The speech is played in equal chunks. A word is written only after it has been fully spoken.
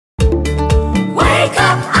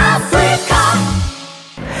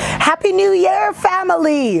Happy New Year,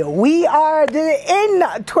 family. We are in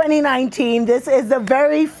 2019. This is the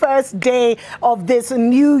very first day of this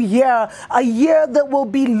new year, a year that will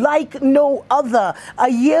be like no other,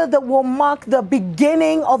 a year that will mark the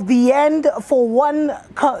beginning of the end for one,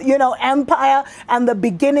 empire and the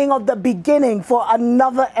beginning of the beginning for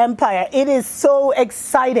another empire. It is so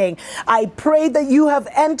exciting. I pray that you have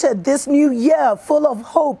entered this new year full of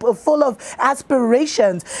hope, full of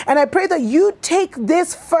aspirations, and I pray that you take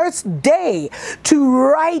this first day to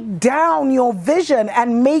write down your vision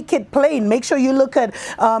and make it plain. Make sure you look at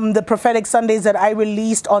the prophetic Sundays that I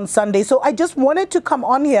released on Sunday. So I just wanted to come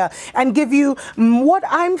on here and give you what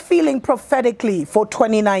I'm feeling prophetically for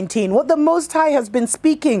 2019, what the Most High has been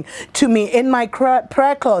speaking to me in my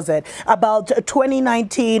prayer closet about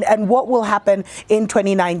 2019 and what will happen in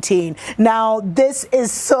 2019. Now, this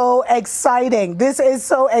is so exciting.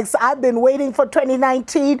 I've been waiting for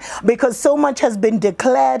 2019 because so much has been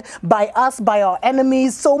declared by us, by our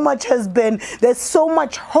enemies. There's so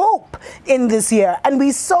much hope in this year. And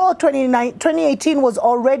we saw 2018 was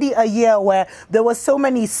already a year where there were so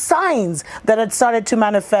many signs that had started to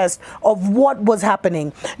manifest of what was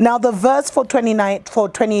happening. Now, the verse for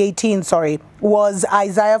 2018, was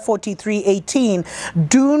Isaiah 43:18.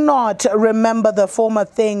 Do not remember the former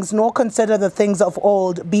things, nor consider the things of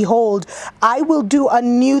old. Behold, I will do a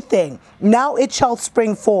new thing. Now it shall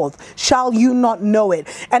spring forth. Shall you not know it?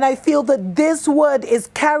 And I feel that this word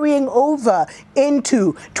is carrying over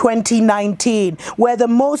into 2019, where the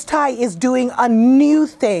Most High is doing a new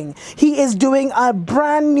thing. He is doing a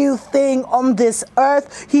brand new thing on this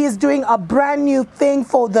earth. He is doing a brand new thing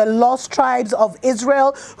for the lost tribes of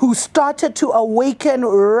Israel who started to awaken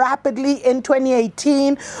rapidly in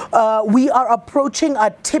 2018. We are approaching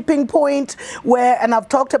a tipping point and I've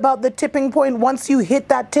talked about the tipping point. Once you hit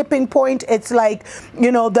that tipping point, it's like,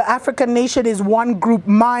 the African nation is one group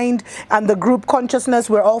mind and the group consciousness.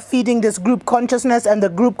 We're all feeding this group consciousness, and the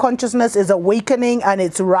group consciousness is awakening and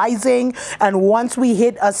it's rising. And once we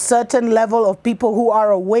hit a certain level of people who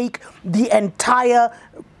are awake, the entire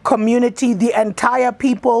community, the entire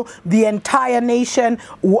people, the entire nation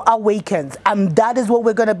awakens. And that is what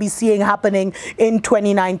we're going to be seeing happening in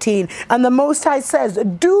 2019. And the Most High says,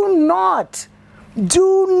 do not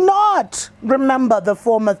remember the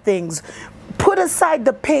former things. Put aside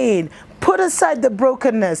the pain. Put aside the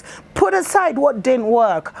brokenness. Put aside what didn't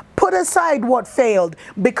work. Put aside what failed,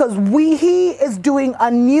 because He is doing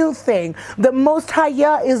a new thing. The Most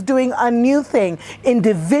High is doing a new thing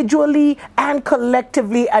individually and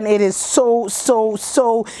collectively, and it is so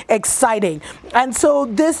exciting. And so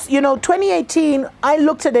this, 2018, I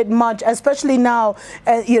looked at it much, especially now,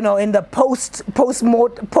 in the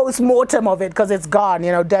post-mortem of it, because it's gone,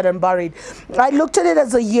 dead and buried. I looked at it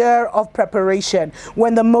as a year of preparation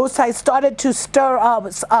when the Most High started to stir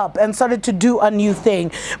us up and started to do a new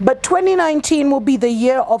thing. But 2019 will be the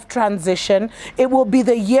year of transition. It will be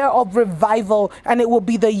the year of revival, and it will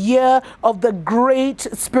be the year of the great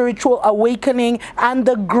spiritual awakening and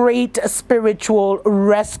the great spiritual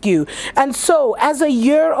rescue. And so, as a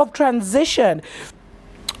year of transition,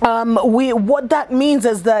 what that means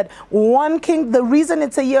is that the reason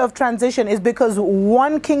it's a year of transition is because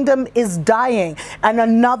one kingdom is dying and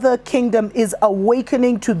another kingdom is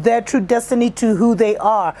awakening to their true destiny, to who they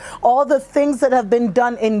are. All the things that have been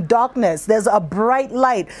done in darkness, there's a bright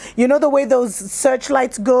light. You know the way those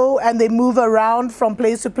searchlights go and they move around from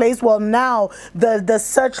place to place? Well, now the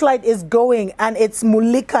searchlight is going and it's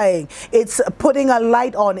mulikaing. It's putting a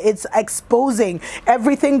light on. It's exposing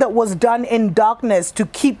everything that was done in darkness to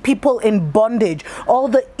keep people in bondage, all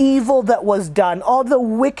the evil that was done, all the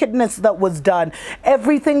wickedness that was done,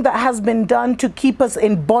 everything that has been done to keep us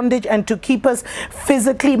in bondage and to keep us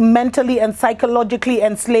physically, mentally, and psychologically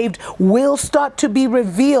enslaved will start to be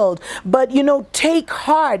revealed. But take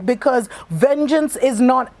heart, because vengeance is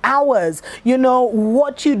not ours.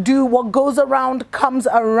 What you do, what goes around comes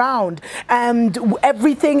around, and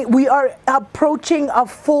everything, we are approaching a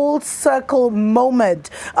full circle moment,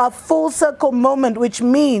 which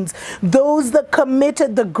means those that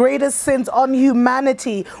committed the greatest sins on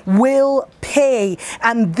humanity will pay,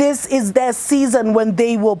 and this is their season when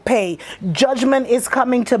they will pay. Judgment is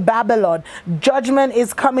coming to Babylon. Judgment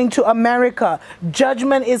is coming to America.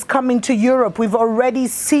 Judgment is coming to Europe. We've already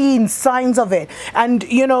seen signs of it. And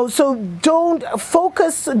so don't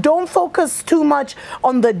focus too much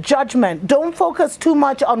on the judgment. Don't focus too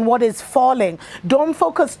much on what is falling. Don't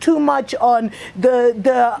focus too much on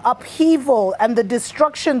the upheaval and the destruction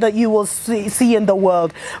destruction that you will see in the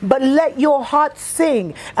world. But let your heart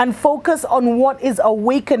sing and focus on what is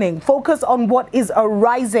awakening, focus on what is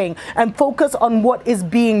arising, and focus on what is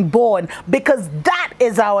being born, because that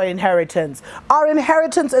is our inheritance. Our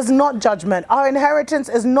inheritance is not judgment. Our inheritance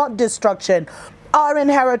is not destruction. Our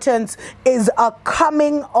inheritance is a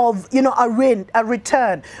coming of, a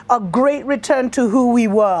return, a great return to who we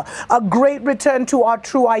were, a great return to our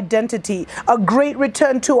true identity, a great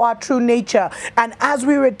return to our true nature. And as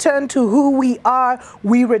we return to who we are,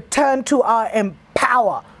 we return to our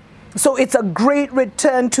power. So it's a great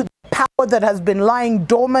return to the power that has been lying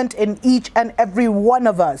dormant in each and every one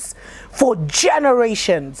of us for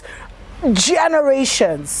generations.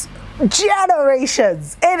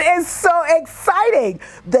 It is so exciting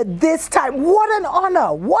that this time, what an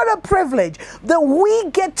honor, what a privilege that we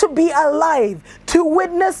get to be alive to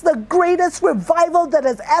witness the greatest revival that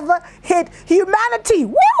has ever hit humanity.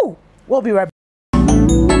 Woo! We'll be right back.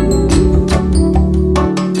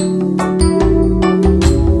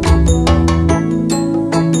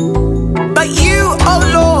 But you, O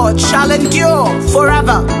Lord, shall endure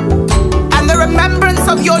forever, and the remembrance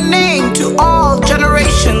of your name to all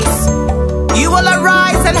generations. You will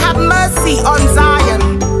arise and have mercy on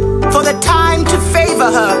Zion, for the time to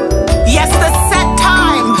favor her. Yes, the set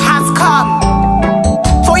time has come.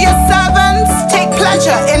 For your servants take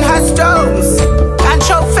pleasure in her stones, and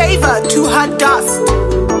show favor to her dust.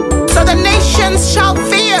 So the nations shall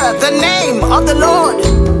fear the name of the Lord,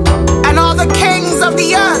 and all the kings of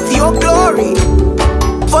the earth your glory.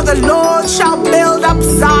 For the Lord shall build up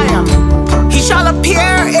Zion. He shall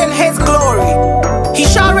appear in his glory. He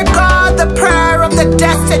shall regard the prayer of the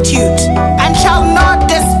destitute, and shall not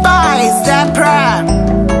despise their prayer.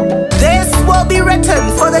 This will be written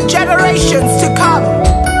for the generations to come,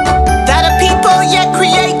 that a people yet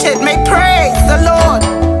created may praise the Lord.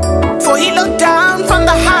 For he looked down from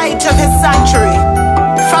the height of his sanctuary.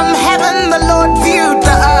 From heaven the Lord viewed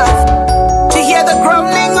the earth, to hear the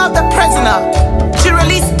groaning of the prisoner, to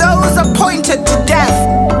release those appointed to death,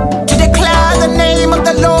 to declare the name of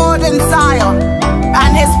the Lord in Zion,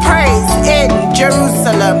 and his praise in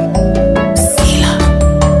Jerusalem.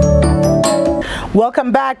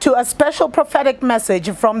 Welcome back to a special prophetic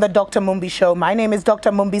message from the Dr. Mumbi Show. My name is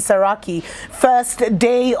Dr. Mumbi Saraki. First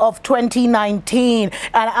day of 2019, and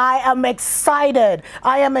I am excited.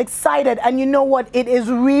 And you know what? It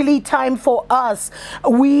is really time for us.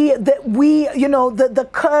 The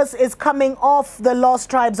curse is coming off the lost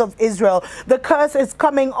tribes of Israel. The curse is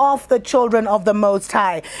coming off the children of the Most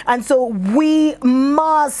High. And so we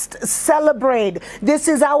must celebrate. This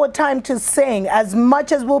is our time to sing. As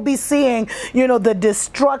much as we'll be seeing, the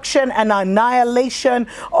destruction and annihilation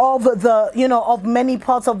of of many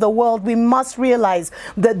parts of the world, we must realize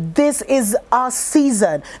that this is our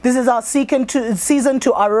season. This is our season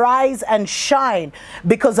to arise and shine,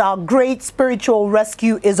 because our great spiritual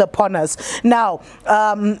rescue is upon us. Now,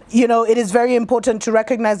 it is very important to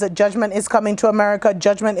recognize that judgment is coming to America,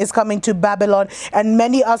 judgment is coming to Babylon, and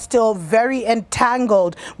many are still very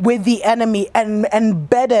entangled with the enemy and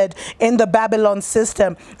embedded in the Babylon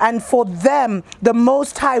system. And for them, the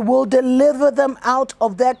Most High will deliver them out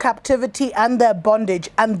of their captivity and their bondage,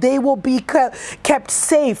 and they will be kept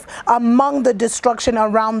safe among the destruction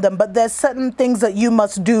around them. But there's certain things that you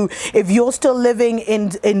must do. If you're still living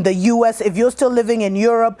in the US, if you're still living in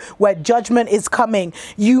Europe where judgment is coming,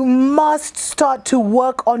 you must start to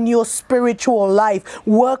work on your spiritual life,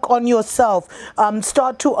 work on yourself,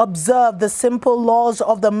 start to observe the simple laws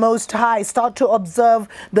of the Most High, start to observe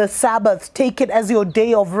the Sabbath, take it as your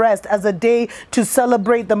day of rest, as a day to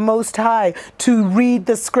celebrate the Most High, to read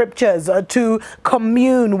the scriptures, to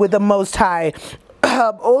commune with the Most High.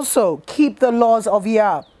 Also, keep the laws of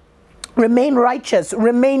Yah. Remain righteous,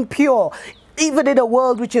 remain pure, even in a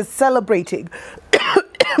world which is celebrating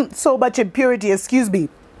so much impurity,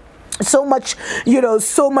 so much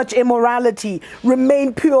immorality.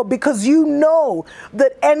 Remain pure, because you know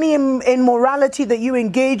that any immorality that you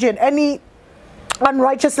engage in, any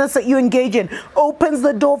unrighteousness that you engage in, opens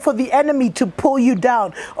the door for the enemy to pull you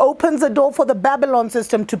down, opens the door for the Babylon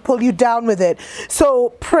system to pull you down with it.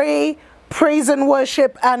 So pray, praise and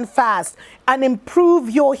worship, and fast, and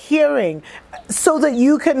improve your hearing so that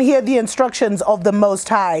you can hear the instructions of the Most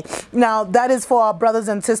High. Now, that is for our brothers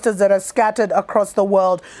and sisters that are scattered across the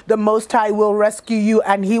world. The Most High will rescue you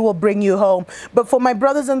and he will bring you home. But for my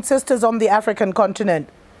brothers and sisters on the African continent,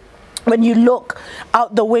 When you look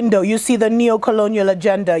out the window, you see the neo-colonial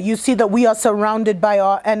agenda. You see that we are surrounded by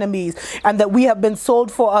our enemies and that we have been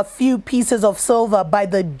sold for a few pieces of silver by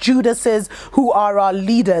the Judases who are our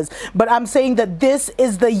leaders. But I'm saying that this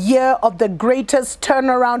is the year of the greatest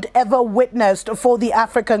turnaround ever witnessed for the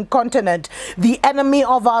African continent. The enemy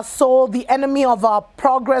of our soul, the enemy of our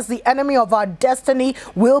progress, the enemy of our destiny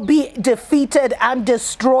will be defeated and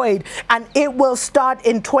destroyed. And it will start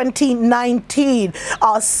in 2019.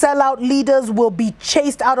 Our sellout leaders will be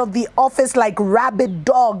chased out of the office like rabid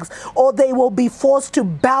dogs, or they will be forced to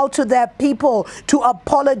bow to their people, to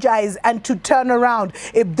apologize and to turn around.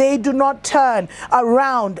 If they do not turn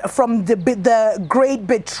around from the great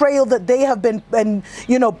betrayal that they have been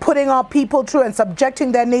putting our people through and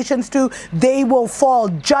subjecting their nations to, they will fall.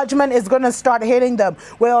 Judgment is going to start hitting them.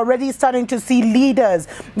 We're already starting to see leaders,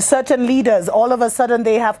 certain leaders, all of a sudden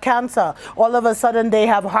they have cancer, all of a sudden they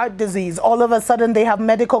have heart disease, all of a sudden they have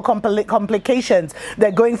medical complications.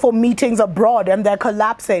 They're going for meetings abroad and they're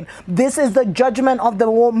collapsing. This is the judgment of the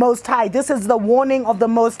Most High. This is the warning of the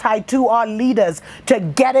Most High to our leaders to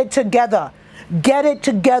get it together. Get it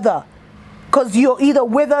together. Because you're either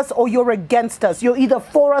with us or you're against us. You're either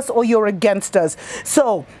for us or you're against us.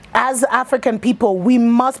 So, as African people, we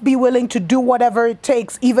must be willing to do whatever it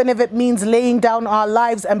takes, even if it means laying down our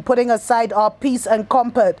lives and putting aside our peace and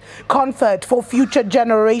comfort for future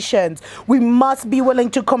generations. We must be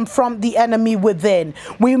willing to confront the enemy within.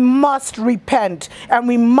 We must repent and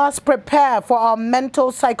we must prepare for our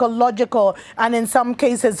mental, psychological, and in some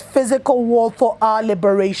cases physical war for our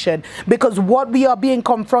liberation. Because what we are being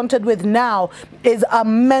confronted with now is a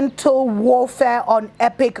mental warfare on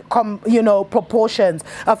epic proportions.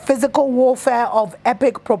 A physical warfare of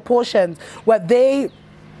epic proportions where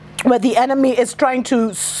the enemy is trying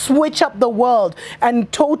to switch up the world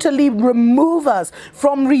and totally remove us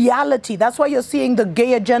from reality. That's why you're seeing the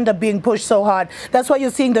gay agenda being pushed so hard. That's why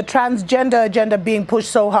you're seeing the transgender agenda being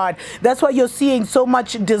pushed so hard. That's why you're seeing so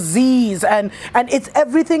much disease and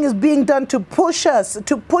everything is being done to push us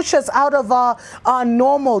out of our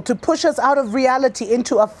normal, to push us out of reality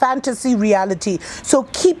into a fantasy reality. So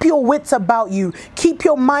keep your wits about you. Keep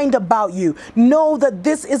your mind about you. Know that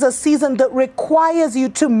this is a season that requires you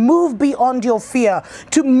to move beyond your fear,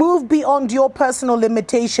 to move beyond your personal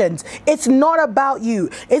limitations. It's not about you.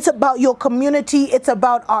 It's about your community. It's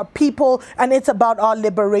about our people, and it's about our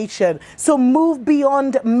liberation. So move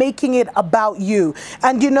beyond making it about you.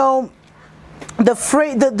 And the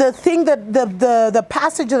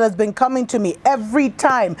passage that has been coming to me every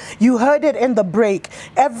time, you heard it in the break,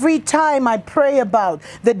 every time I pray about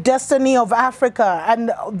the destiny of Africa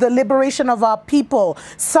and the liberation of our people,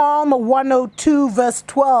 Psalm 102 verse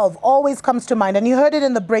 12 always comes to mind, and you heard it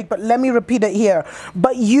in the break, but let me repeat it here.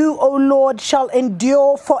 But you, O Lord, shall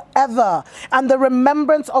endure forever, and the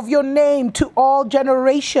remembrance of your name to all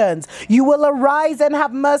generations. You will arise and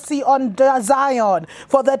have mercy on Zion,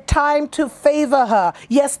 for the time to favor her.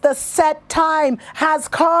 Yes, the set time has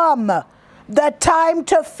come. The time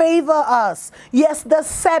to favor us. Yes, the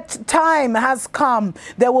set time has come.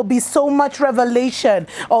 There will be so much revelation.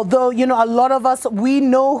 Although, a lot of us, we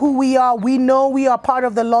know who we are. We know we are part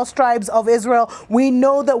of the lost tribes of Israel. We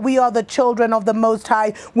know that we are the children of the Most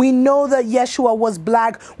High. We know that Yeshua was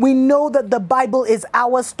black. We know that the Bible is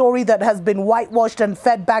our story that has been whitewashed and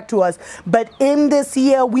fed back to us. But in this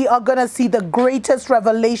year, we are going to see the greatest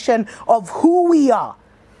revelation of who we are.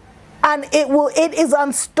 And it is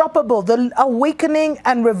unstoppable. The awakening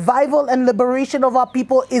and revival and liberation of our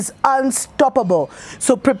people is unstoppable.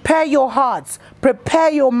 So prepare your hearts, prepare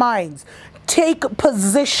your minds, take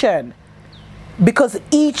position, because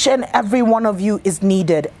each and every one of you is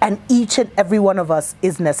needed and each and every one of us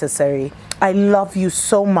is necessary. I love you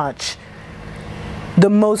so much. The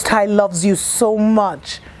Most High loves you so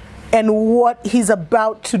much. And what he's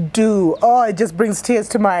about to do, it just brings tears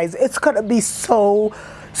to my eyes. It's going to be so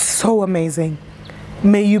amazing.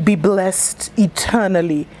 May you be blessed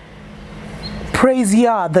eternally. Praise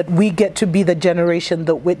Yah that we get to be the generation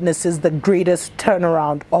that witnesses the greatest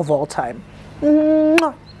turnaround of all time.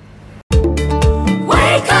 Mwah.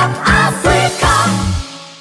 Wake up!